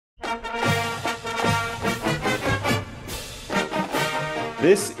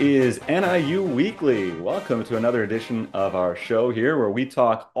This is NIU Weekly. Welcome to another edition of our show here where we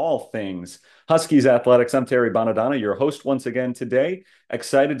talk all things Huskies athletics. I'm Terry Bonadonna, your host once again today.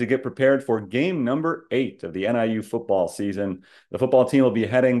 Excited to get prepared for game number 8 of the NIU football season. The football team will be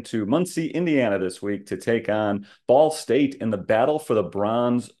heading to Muncie, Indiana this week to take on Ball State in the battle for the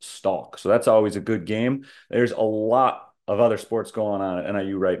Bronze Stalk. So that's always a good game. There's a lot of other sports going on at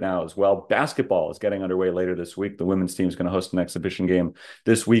NIU right now as well. Basketball is getting underway later this week. The women's team is going to host an exhibition game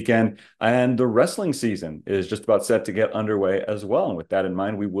this weekend, and the wrestling season is just about set to get underway as well. And with that in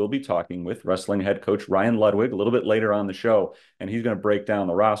mind, we will be talking with wrestling head coach Ryan Ludwig a little bit later on the show, and he's going to break down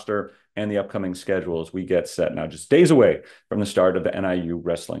the roster and the upcoming schedule as we get set now, just days away from the start of the NIU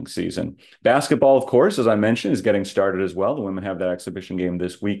wrestling season. Basketball, of course, as I mentioned, is getting started as well. The women have that exhibition game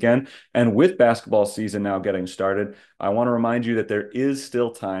this weekend. And with basketball season now getting started, I want to remind you that there is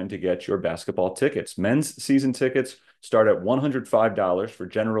still time to get your basketball tickets. Men's season tickets start at $105 for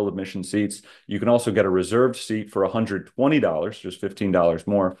general admission seats. You can also get a reserved seat for $120, just $15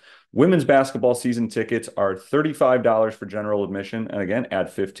 more. Women's basketball season tickets are $35 for general admission. And again, add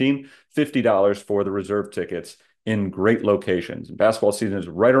 $50 for the reserve tickets in great locations. Basketball season is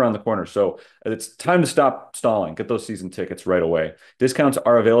right around the corner, so it's time to stop stalling. Get those season tickets right away. Discounts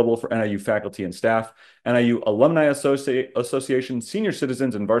are available for NIU faculty and staff. NIU Alumni Association, senior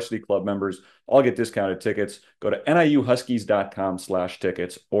citizens, and varsity club members all get discounted tickets. Go to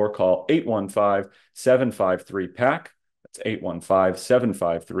niuhuskies.com/tickets or call 815-753-PACK. That's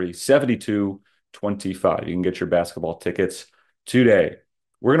 815-753-7225. You can get your basketball tickets today.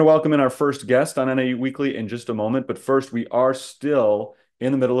 We're going to welcome in our first guest on NIU Weekly in just a moment, but first, we are still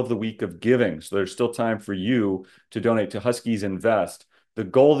in the middle of the week of giving, so there's still time for you to donate to Huskies Invest. The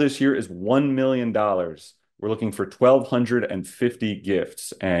goal this year is $1 million. We're looking for 1,250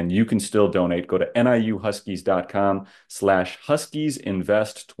 gifts, and you can still donate. Go to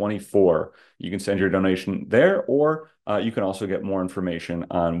niuhuskies.com/HuskiesInvest24. You can send your donation there, or you can also get more information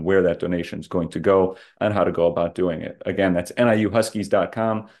on where that donation is going to go and how to go about doing it. Again, that's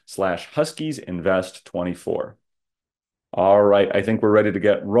niuhuskies.com/HuskiesInvest24. All right, I think we're ready to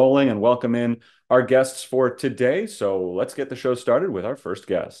get rolling and welcome in our guests for today. So let's get the show started with our first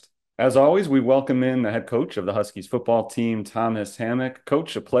guest. As always, we welcome in the head coach of the Huskies football team, Thomas Hammock.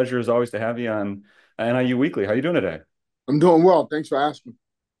 Coach, a pleasure as always to have you on NIU Weekly. How are you doing today? I'm doing well. Thanks for asking.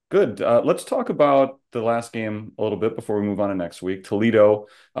 Good. Let's talk about the last game a little bit before we move on to next week. Toledo,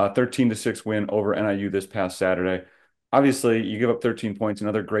 13-6 win over NIU this past Saturday. Obviously, you give up 13 points,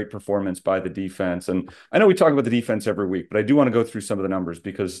 another great performance by the defense. And I know we talk about the defense every week, but I do want to go through some of the numbers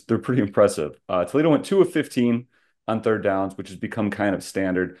because they're pretty impressive. Toledo went 2 of 15 on third downs, which has become kind of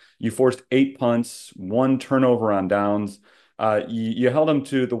standard. You forced 8 punts, 1 turnover on downs. You held them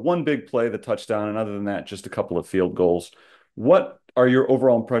to the one big play, the touchdown, and other than that, just a couple of field goals. What are your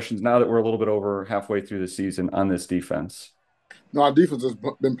overall impressions now that we're a little bit over halfway through the season on this defense? No, our defense has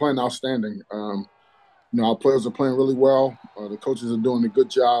been playing outstanding. Our players are playing really well. The coaches are doing a good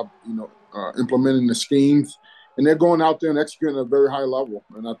job, implementing the schemes, and they're going out there and executing at a very high level.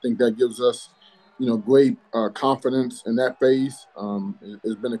 And I think that gives us, great confidence in that phase.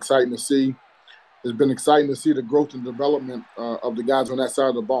 It's been exciting to see. It's been exciting to see the growth and development of the guys on that side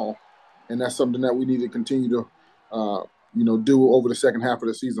of the ball, and that's something that we need to continue to, do over the second half of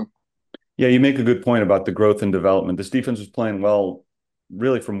the season. Yeah, you make a good point about the growth and development. This defense was playing well,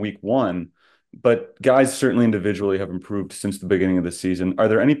 really from week one, but guys certainly individually have improved since the beginning of the season. Are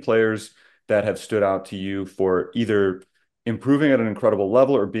there any players that have stood out to you for either improving at an incredible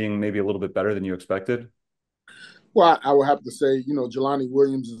level or being maybe a little bit better than you expected? Well, I would have to say, Jelani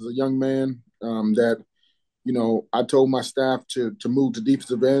Williams is a young man that, I told my staff to move to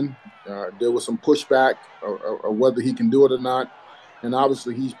defensive end. There was some pushback or whether he can do it or not. And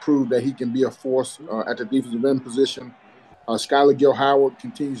obviously, he's proved that he can be a force at the defensive end position. Skylar Gill Howard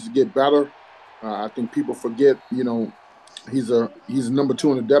continues to get better. I think people forget, he's number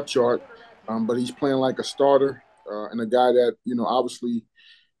 2 on the depth chart, but he's playing like a starter and a guy that, obviously,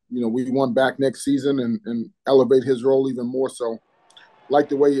 we want back next season and elevate his role even more so. Like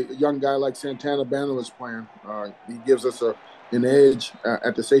the way a young guy like Santana Banner is playing. He gives us an edge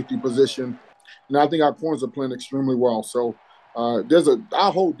at the safety position. And I think our corners are playing extremely well. So our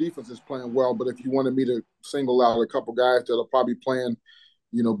whole defense is playing well, but if you wanted me to single out a couple guys that are probably playing,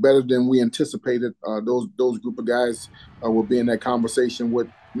 better than we anticipated, those group of guys will be in that conversation with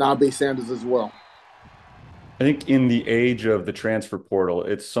Nabe Sanders as well. I think in the age of the transfer portal,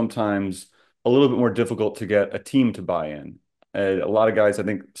 it's sometimes a little bit more difficult to get a team to buy in. A lot of guys, I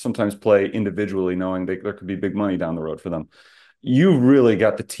think, sometimes play individually, knowing there could be big money down the road for them. you really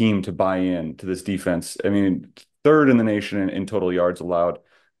got the team to buy in to this defense. I mean, third in the nation in total yards allowed,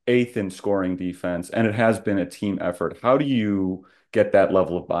 eighth in scoring defense, and it has been a team effort. How do you get that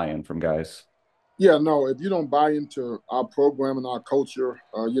level of buy-in from guys? Yeah, no, if you don't buy into our program and our culture,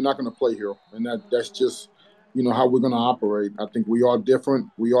 you're not going to play here, and that's just how we're going to operate. I think we are different,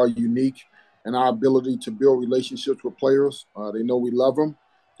 we are unique, and our ability to build relationships with players. They know we love them,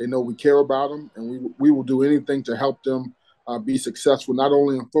 they know we care about them, and we will do anything to help them be successful, not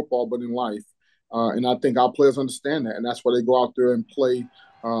only in football but in life. And I think our players understand that, and that's why they go out there and play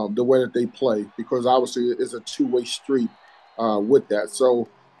the way that they play, because obviously it's a two-way street with that. So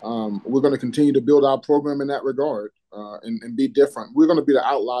we're going to continue to build our program in that regard and be different. We're going to be the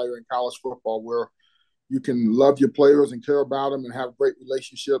outlier in college football where you can love your players and care about them and have great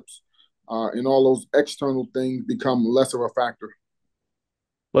relationships, and all those external things become less of a factor.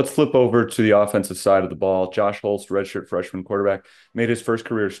 Let's flip over to the offensive side of the ball. Josh Holst, redshirt freshman quarterback, made his first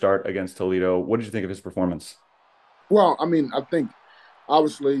career start against Toledo. What did you think of his performance? Well, I mean, I think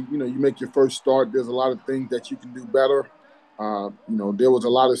obviously, you make your first start. There's a lot of things that you can do better. There was a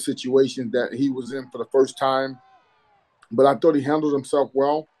lot of situations that he was in for the first time, but I thought he handled himself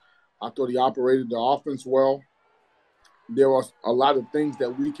well. I thought he operated the offense well. There are a lot of things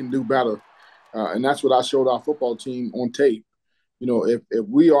that we can do better. And that's what I showed our football team on tape. If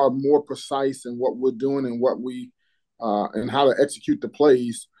we are more precise in what we're doing and what we and how to execute the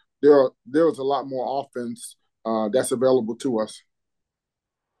plays, there's a lot more offense that's available to us.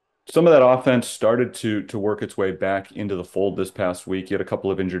 Some of that offense started to work its way back into the fold this past week. You had a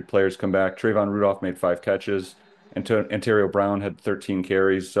couple of injured players come back. Trayvon Rudolph made 5 catches, and Ontario Brown had 13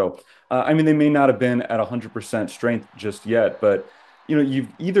 carries. So, I mean, they may not have been at 100% strength just yet, but you've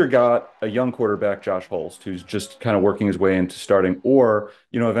either got a young quarterback, Josh Holst, who's just kind of working his way into starting, or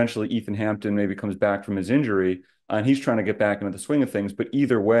eventually Ethan Hampton maybe comes back from his injury, and he's trying to get back into the swing of things. But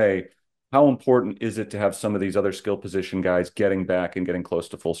either way, how important is it to have some of these other skill position guys getting back and getting close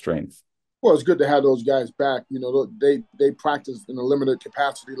to full strength? Well, it's good to have those guys back. They practiced in a limited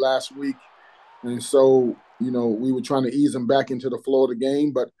capacity last week, and so we were trying to ease them back into the flow of the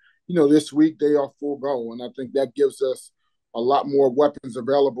game. But this week they are full go, and I think that gives us a lot more weapons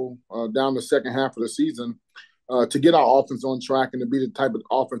available down the second half of the season to get our offense on track and to be the type of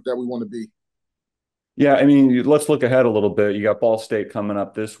offense that we want to be. Yeah, I mean, let's look ahead a little bit. You got Ball State coming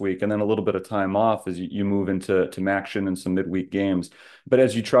up this week, and then a little bit of time off as you move into action and some midweek games. But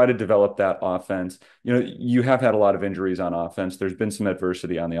as you try to develop that offense, you have had a lot of injuries on offense. There's been some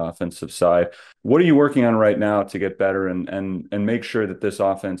adversity on the offensive side. What are you working on right now to get better and make sure that this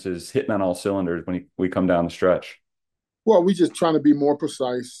offense is hitting on all cylinders when we come down the stretch? Well, we just trying to be more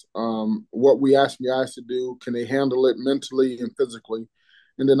precise. What we ask guys to do, can they handle it mentally and physically?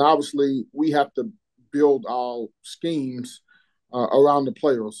 And then obviously we have to build our schemes around the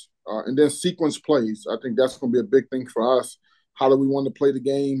players, and then sequence plays. I think that's going to be a big thing for us. How do we want to play the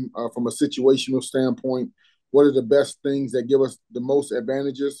game from a situational standpoint? What are the best things that give us the most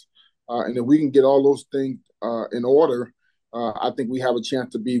advantages? And if we can get all those things in order, I think we have a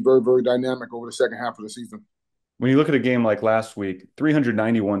chance to be very, very dynamic over the second half of the season. When you look at a game like last week,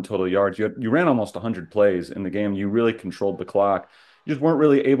 391 total yards, you ran almost 100 plays in the game. You really controlled the clock. You just weren't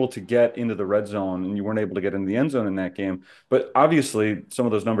really able to get into the red zone, and you weren't able to get in the end zone in that game. But obviously, some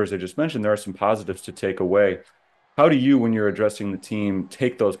of those numbers I just mentioned, there are some positives to take away. How do you, when you're addressing the team,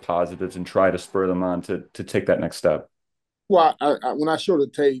 take those positives and try to spur them on to take that next step? Well, when I showed the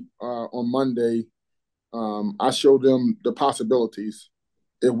tape on Monday, I showed them the possibilities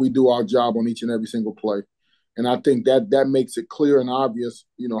if we do our job on each and every single play. And I think that makes it clear and obvious,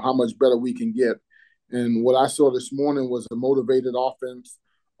 how much better we can get. And what I saw this morning was a motivated offense,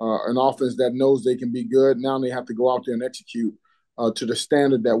 an offense that knows they can be good. Now they have to go out there and execute to the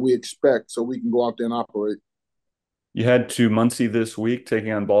standard that we expect so we can go out there and operate. You head to Muncie this week,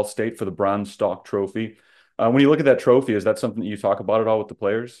 taking on Ball State for the Bronze Stalk Trophy. When you look at that trophy, is that something that you talk about at all with the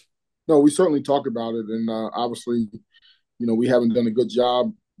players? No, we certainly talk about it. And obviously, we haven't done a good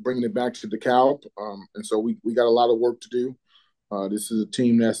job bringing it back to DeKalb. And so we got a lot of work to do. This is a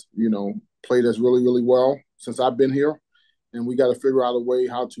team that's, played us really, really well since I've been here. And we got to figure out a way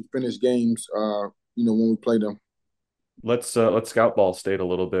how to finish games, when we play them. Let's scout Ball State a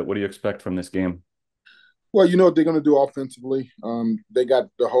little bit. What do you expect from this game? Well, you know what they're going to do offensively. They got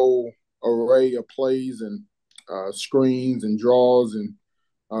the whole array of plays and screens and draws and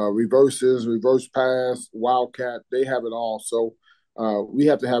reverses, reverse pass, wildcat. They have it all. So we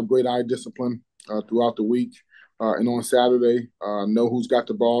have to have great eye discipline throughout the week. And on Saturday, know who's got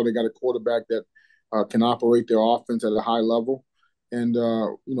the ball. They got a quarterback that can operate their offense at a high level. And,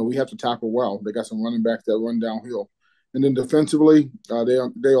 we have to tackle well. They got some running backs that run downhill. And then defensively, they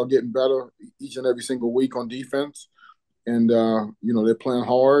are getting better each and every single week on defense, and they're playing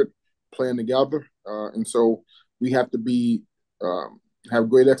hard, playing together, and so we have to be have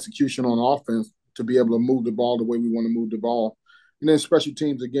great execution on offense to be able to move the ball the way we want to move the ball. And then special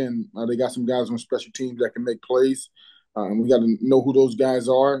teams again, they got some guys on special teams that can make plays, and we got to know who those guys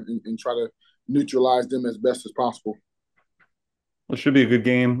are and try to neutralize them as best as possible. Well, it should be a good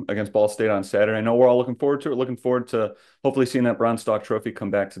game against Ball State on Saturday. I know we're all looking forward to it. Looking forward to hopefully seeing that Bronze Stalk Trophy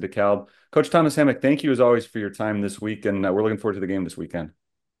come back to DeKalb. Coach Thomas Hammock, thank you as always for your time this week, and we're looking forward to the game this weekend.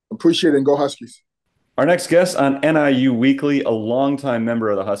 Appreciate it, and go Huskies. Our next guest on NIU Weekly, a longtime member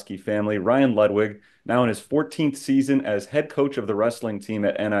of the Huskie family, Ryan Ludwig, now in his 14th season as head coach of the wrestling team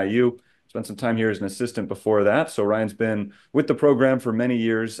at NIU. Spent some time here as an assistant before that. So Ryan's been with the program for many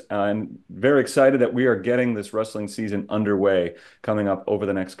years and very excited that we are getting this wrestling season underway coming up over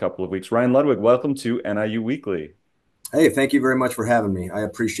the next couple of weeks. Ryan Ludwig, welcome to NIU Weekly. Hey, thank you very much for having me. I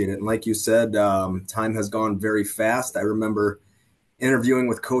appreciate it. And like you said, time has gone very fast. I remember interviewing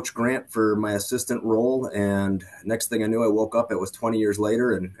with Coach Grant for my assistant role, and next thing I knew, I woke up, it was 20 years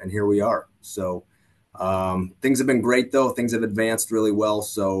later, and here we are. So things have been great, though. Things have advanced really well.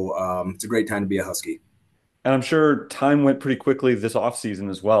 So it's a great time to be a Husky. And I'm sure time went pretty quickly this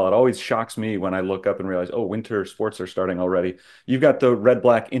offseason as well. It always shocks me when I look up and realize, oh, winter sports are starting already. You've got the Red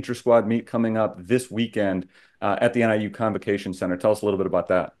Black Inter-Squad meet coming up this weekend at the NIU Convocation Center. Tell us a little bit about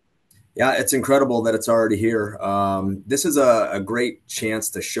that. Yeah, it's incredible that it's already here. This is a great chance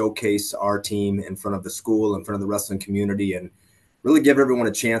to showcase our team in front of the school, in front of the wrestling community, and really give everyone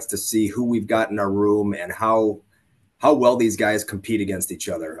a chance to see who we've got in our room and how well these guys compete against each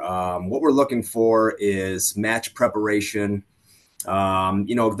other. What we're looking for is match preparation.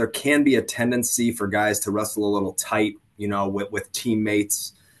 There can be a tendency for guys to wrestle a little tight, with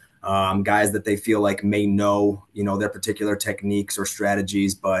teammates, guys that they feel like may know, their particular techniques or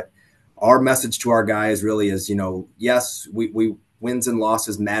strategies. But our message to our guys really is, yes, we wins and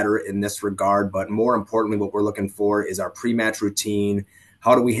losses matter in this regard, but more importantly, what we're looking for is our pre-match routine.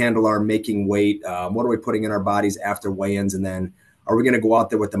 How do we handle our making weight? What are we putting in our bodies after weigh-ins? And then are we going to go out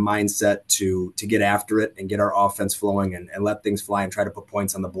there with the mindset to get after it and get our offense flowing and let things fly and try to put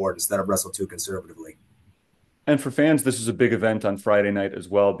points on the board instead of wrestle too conservatively? And for fans, this is a big event on Friday night as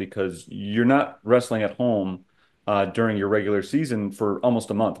well, because you're not wrestling at home during your regular season for almost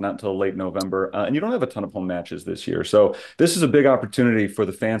a month, not until late November. And you don't have a ton of home matches this year. So this is a big opportunity for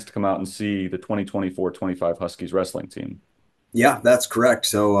the fans to come out and see the 2024-25 Huskies wrestling team. Yeah, that's correct.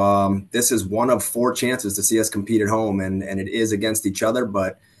 So this is one of 4 chances to see us compete at home, and it is against each other.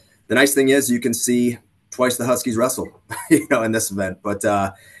 But the nice thing is you can see twice the Huskies wrestle, in this event. But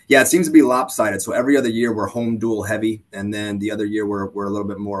it seems to be lopsided. So every other year we're home duel heavy, and then the other year we're a little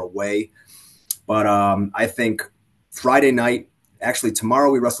bit more away. But I think Friday night, actually tomorrow,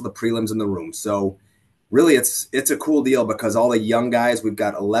 we wrestle the prelims in the room. So really it's a cool deal because all the young guys, we've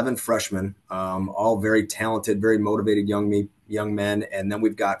got 11 freshmen, all very talented, very motivated young men. And then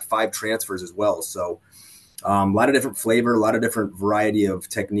we've got 5 transfers as well. So a lot of different flavor, a lot of different variety of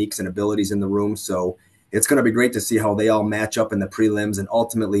techniques and abilities in the room. So it's going to be great to see how they all match up in the prelims and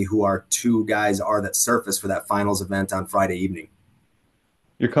ultimately who our 2 guys are that surface for that finals event on Friday evening.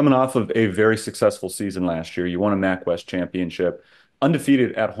 You're coming off of a very successful season last year. You won a MAC West championship,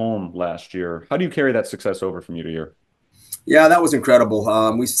 undefeated at home last year. How do you carry that success over from year to year? Yeah, that was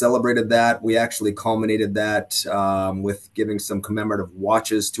incredible. We celebrated that. We actually culminated that with giving some commemorative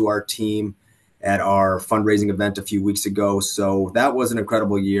watches to our team at our fundraising event a few weeks ago. So that was an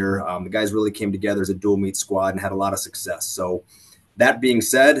incredible year. The guys really came together as a dual meet squad and had a lot of success. So that being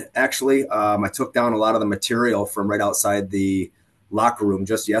said, actually, I took down a lot of the material from right outside the locker room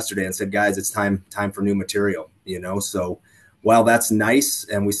just yesterday and said, guys, it's time for new material, So while that's nice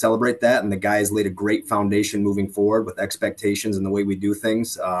and we celebrate that and the guys laid a great foundation moving forward with expectations and the way we do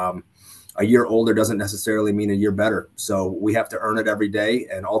things, a year older doesn't necessarily mean a year better. So we have to earn it every day.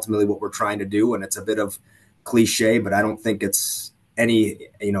 And ultimately what we're trying to do, and it's a bit of cliche, but I don't think it's I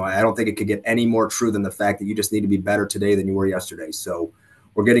don't think it could get any more true than the fact that you just need to be better today than you were yesterday. So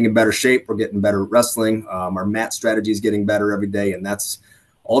we're getting in better shape. We're getting better at wrestling. Our mat strategy is getting better every day. And that's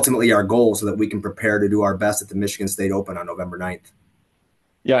ultimately our goal so that we can prepare to do our best at the Michigan State Open on November 9th.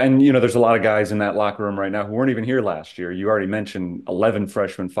 Yeah, and there's a lot of guys in that locker room right now who weren't even here last year. You already mentioned 11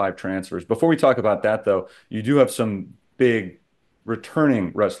 freshmen, 5 transfers. Before we talk about that, though, you do have some big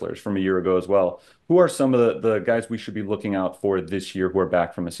returning wrestlers from a year ago as well. Who are some of the guys we should be looking out for this year who are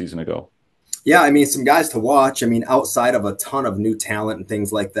back from a season ago? Yeah, some guys to watch. Outside of a ton of new talent and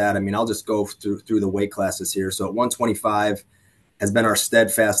things like that, I'll just go through the weight classes here. So at 125, has been our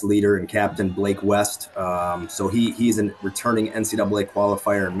steadfast leader and captain, Blake West. So he's a returning NCAA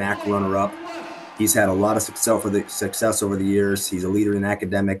qualifier and MAC runner-up. He's had a lot of success over the years. He's a leader in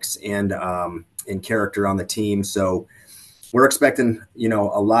academics and in character on the team. So we're expecting, a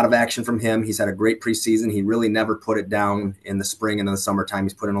lot of action from him. He's had a great preseason. He really never put it down in the spring and in the summertime.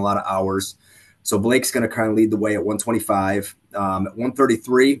 He's put in a lot of hours. So Blake's going to kind of lead the way at 125. At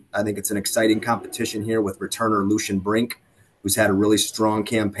 133, I think it's an exciting competition here with returner Lucian Brink, who's had a really strong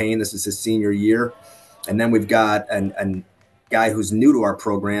campaign. This is his senior year. And then we've got a guy who's new to our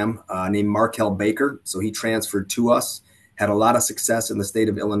program named Markel Baker. So he transferred to us, had a lot of success in the state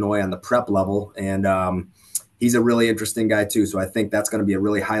of Illinois on the prep level. And he's a really interesting guy too. So I think that's going to be a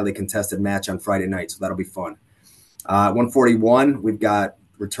really highly contested match on Friday night. So that'll be fun. 141, we've got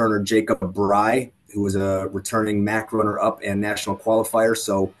returner Jacob Bry, who was a returning MAC runner-up and national qualifier.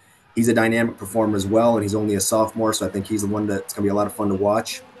 So he's a dynamic performer as well, and he's only a sophomore, so I think he's the one that's going to be a lot of fun to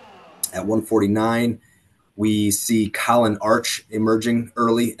watch. At 149, we see Colin Arch emerging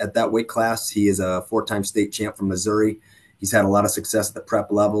early at that weight class. He is a four-time state champ from Missouri. He's had a lot of success at the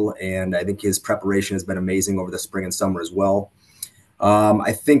prep level, and I think his preparation has been amazing over the spring and summer as well.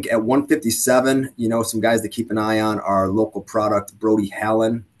 I think at 157, some guys to keep an eye on are local product Brody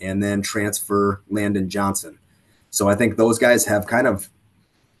Hallen and then transfer Landon Johnson. So I think those guys have kind of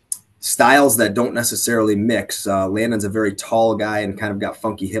styles that don't necessarily mix. Landon's a very tall guy and kind of got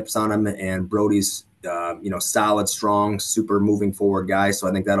funky hips on him, and Brody's, solid, strong, super moving forward guy. So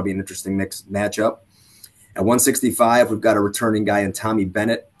I think that'll be an interesting matchup. At 165, we've got a returning guy in Tommy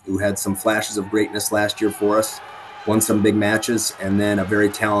Bennett, who had some flashes of greatness last year for us. Won some big matches, and then a very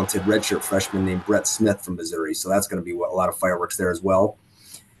talented redshirt freshman named Brett Smith from Missouri. So that's going to be a lot of fireworks there as well.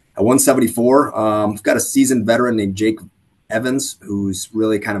 At 174, we've got a seasoned veteran named Jake Evans, who's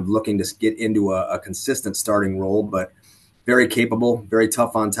really kind of looking to get into a consistent starting role, but very capable, very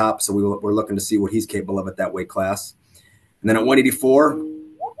tough on top. So we're looking to see what he's capable of at that weight class. And then at 184,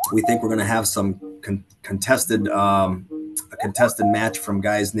 we think we're going to have some contested match from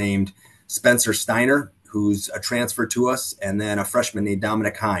guys named Spencer Steiner, who's a transfer to us, and then a freshman named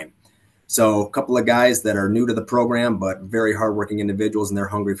Dominic Heim. So a couple of guys that are new to the program, but very hardworking individuals, and they're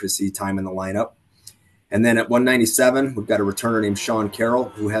hungry to see time in the lineup. And then at 197, we've got a returner named Sean Carroll,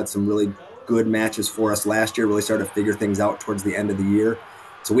 who had some really good matches for us last year, really started to figure things out towards the end of the year.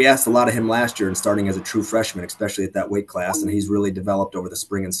 So we asked a lot of him last year and starting as a true freshman, especially at that weight class, and he's really developed over the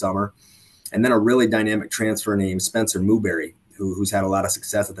spring and summer. And then a really dynamic transfer named Spencer Newberry, who's had a lot of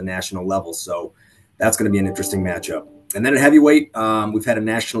success at the national level. So that's going to be an interesting matchup. And then at heavyweight, we've had a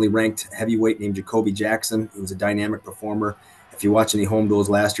nationally ranked heavyweight named Jacoby Jackson, who's a dynamic performer. If you watch any home duels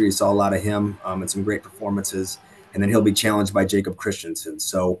last year, you saw a lot of him and some great performances. And then he'll be challenged by Jacob Christensen.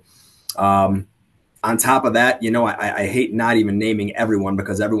 So on top of that, I hate not even naming everyone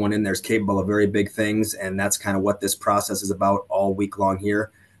because everyone in there is capable of very big things. And that's kind of what this process is about all week long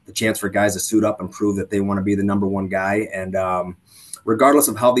here. The chance for guys to suit up and prove that they want to be the number one guy. And regardless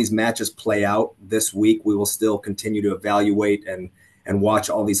of how these matches play out this week, we will still continue to evaluate and watch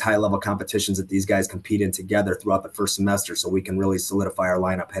all these high-level competitions that these guys compete in together throughout the first semester so we can really solidify our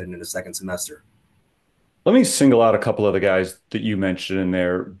lineup heading into second semester. Let me single out a couple of the guys that you mentioned in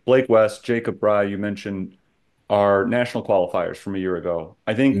there. Blake West, Jacob Bry, you mentioned are national qualifiers from a year ago.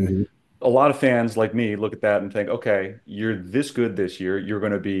 I think a lot of fans like me look at that and think, okay, you're this good this year. You're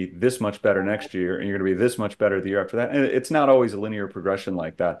going to be this much better next year, and you're going to be this much better the year after that. And it's not always a linear progression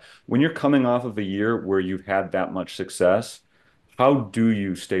like that. When you're coming off of a year where you've had that much success, how do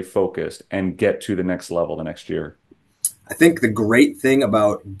you stay focused and get to the next level the next year? I think the great thing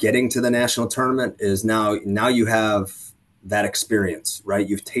about getting to the national tournament is now you have that experience, right?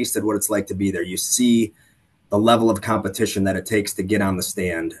 You've tasted what it's like to be there. You see the level of competition that it takes to get on the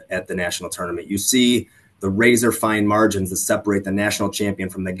stand at the national tournament. You see the razor fine margins that separate the national champion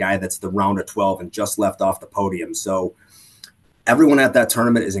from the guy that's the round of 12 and just left off the podium. So everyone at that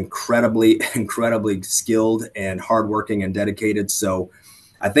tournament is incredibly, incredibly skilled and hardworking and dedicated. So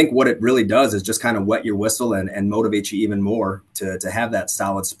I think what it really does is just kind of wet your whistle and motivate you even more to have that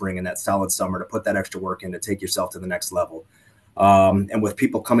solid spring and that solid summer, to put that extra work in to take yourself to the next level. And with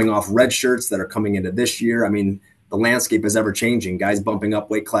people coming off red shirts that are coming into this year, I mean, the landscape is ever changing, guys bumping up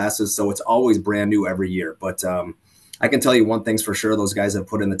weight classes. So it's always brand new every year. But I can tell you one thing's for sure. Those guys have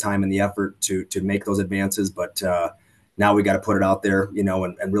put in the time and the effort to make those advances. But now we got to put it out there,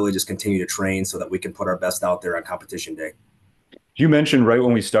 and really just continue to train so that we can put our best out there on competition day. You mentioned right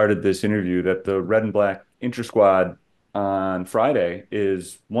when we started this interview that the red and black inter-squad on Friday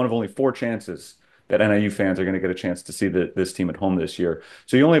is one of only 4 chances that NIU fans are going to get a chance to see this team at home this year.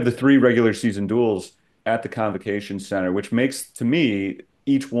 So you only have the 3 regular season duels at the Convocation Center, which makes, to me,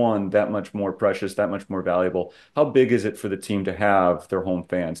 each one that much more precious, that much more valuable. How big is it for the team to have their home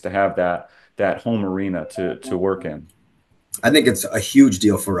fans, to have that home arena to work in? I think it's a huge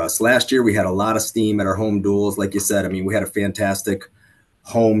deal for us. Last year, we had a lot of steam at our home duels. Like you said, I mean, we had a fantastic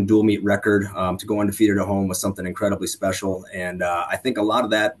home dual meet record. To go undefeated at home was something incredibly special. And I think a lot of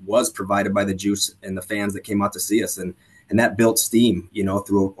that was provided by the juice and the fans that came out to see us. And that built steam,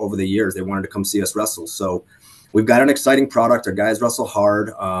 through over the years. They wanted to come see us wrestle. So we've got an exciting product. Our guys wrestle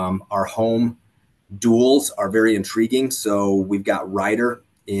hard. Our home duels are very intriguing. So we've got Ryder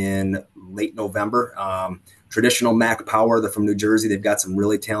in late November. Traditional Mac Power, they're from New Jersey. They've got some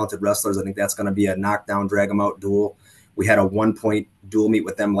really talented wrestlers. I think that's going to be a knockdown, drag them out duel. We had a 1-point dual meet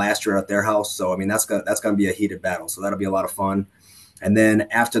with them last year at their house. So, I mean, that's going to be a heated battle. So that'll be a lot of fun. And then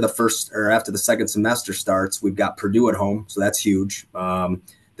after the second semester starts, we've got Purdue at home. So that's huge.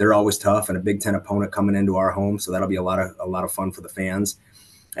 They're always tough, and a Big Ten opponent coming into our home. So that'll be a lot of fun for the fans.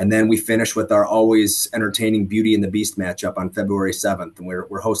 And then we finish with our always entertaining Beauty and the Beast matchup on February 7th. And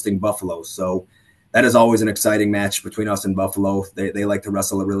we're hosting Buffalo. So that is always an exciting match between us and Buffalo. They like to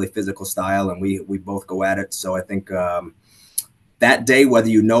wrestle a really physical style, and we both go at it. So I think that day, whether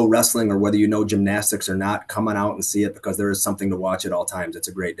you know wrestling or whether you know gymnastics or not, come on out and see it, because there is something to watch at all times. It's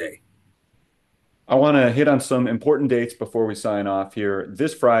a great day. I want to hit on some important dates before we sign off here.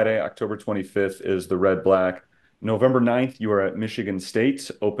 This Friday, October 25th, is the Red Black. November 9th, you are at Michigan State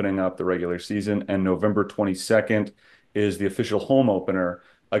opening up the regular season. And November 22nd is the official home opener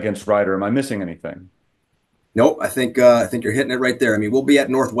against Ryder. Am I missing anything? Nope, I think you're hitting it right there. I mean, we'll be at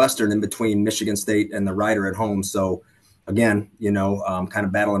Northwestern in between Michigan State and the Ryder at home. So again, kind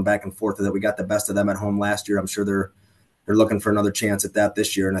of battling back and forth with it. We got the best of them at home last year. I'm sure they're looking for another chance at that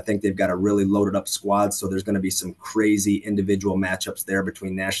this year. And I think they've got a really loaded up squad. So there's going to be some crazy individual matchups there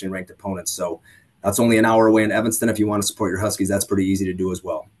between nationally ranked opponents. So that's only an hour away in Evanston. If you want to support your Huskies, that's pretty easy to do as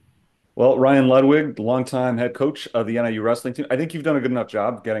well. Well, Ryan Ludwig, longtime head coach of the NIU wrestling team. I think you've done a good enough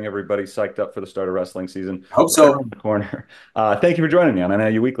job getting everybody psyched up for the start of wrestling season. I hope Right so. around the corner. Thank you for joining me on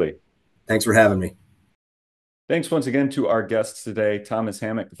NIU Weekly. Thanks for having me. Thanks once again to our guests today, Thomas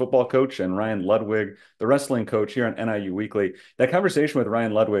Hammock, the football coach, and Ryan Ludwig, the wrestling coach here on NIU Weekly. That conversation with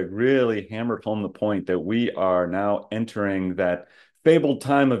Ryan Ludwig really hammered home the point that we are now entering that fabled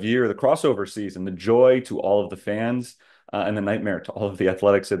time of year, the crossover season, the joy to all of the fans, and the nightmare to all of the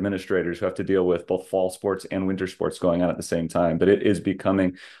athletics administrators who have to deal with both fall sports and winter sports going on at the same time. But it is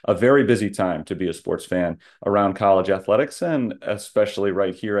becoming a very busy time to be a sports fan around college athletics, and especially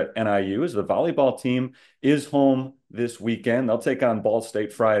right here at NIU, as the volleyball team is home this weekend. They'll take on Ball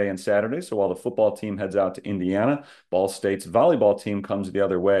State Friday and Saturday. So while the football team heads out to Indiana, Ball State's volleyball team comes the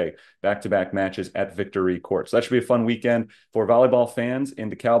other way. Back-to-back matches at Victory Court. So that should be a fun weekend for volleyball fans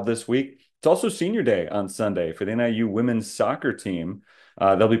in DeKalb this week. It's also senior day on Sunday for the NIU women's soccer team.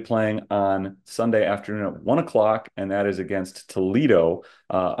 They'll be playing on Sunday afternoon at 1 o'clock, and that is against Toledo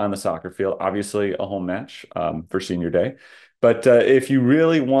on the soccer field. Obviously, a home match for senior day. But if you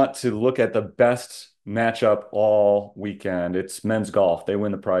really want to look at the best matchup all weekend, it's men's golf. They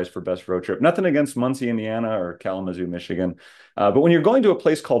win the prize for best road trip. Nothing against Muncie, Indiana, or Kalamazoo, Michigan. But when you're going to a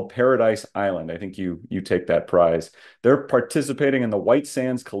place called Paradise Island, I think you take that prize. They're participating in the White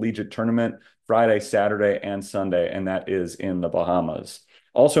Sands Collegiate Tournament Friday, Saturday, and Sunday, and that is in the Bahamas.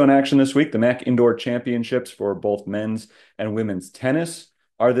 Also in action this week, the MAC Indoor Championships for both men's and women's tennis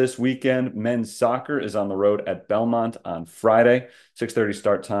are this weekend. Men's soccer is on the road at Belmont on Friday, 6:30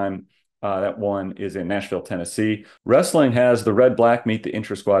 start time. That one is in Nashville, Tennessee. Wrestling has the Red Black meet the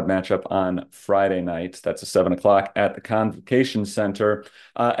intra-squad matchup on Friday night. That's at 7 o'clock at the Convocation Center.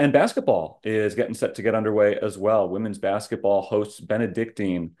 And basketball is getting set to get underway as well. Women's basketball hosts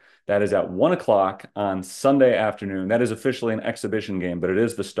Benedictine. That is at 1 o'clock on Sunday afternoon. That is officially an exhibition game, but it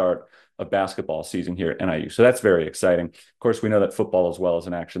is the start of basketball season here at NIU. So that's very exciting. Of course, we know that football as well is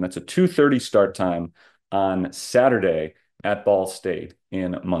in action. That's a 2:30 start time on Saturday at Ball State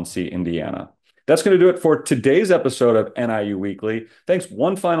in Muncie, Indiana. That's going to do it for today's episode of NIU Weekly. Thanks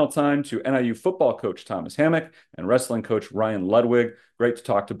one final time to NIU football coach Thomas Hammock and wrestling coach Ryan Ludwig. Great to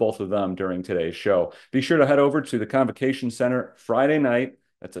talk to both of them during today's show. Be sure to head over to the Convocation Center Friday night.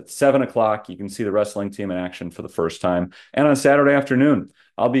 That's at 7 o'clock. You can see the wrestling team in action for the first time. And on Saturday afternoon,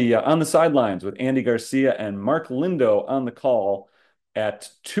 I'll be on the sidelines with Andy Garcia and Mark Lindo on the call at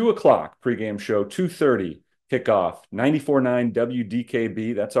 2 o'clock pregame show, 2:30. Kickoff, 94.9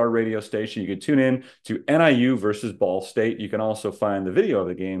 WDKB. That's our radio station. You can tune in to NIU versus Ball State. You can also find the video of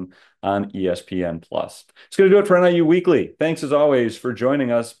the game on ESPN+. It's going to do it for NIU Weekly. Thanks as always for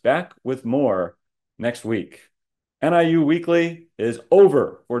joining us. Back with more next week. NIU Weekly is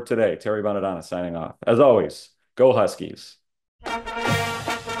over for today. Terry Bonadonna signing off. As always, go Huskies.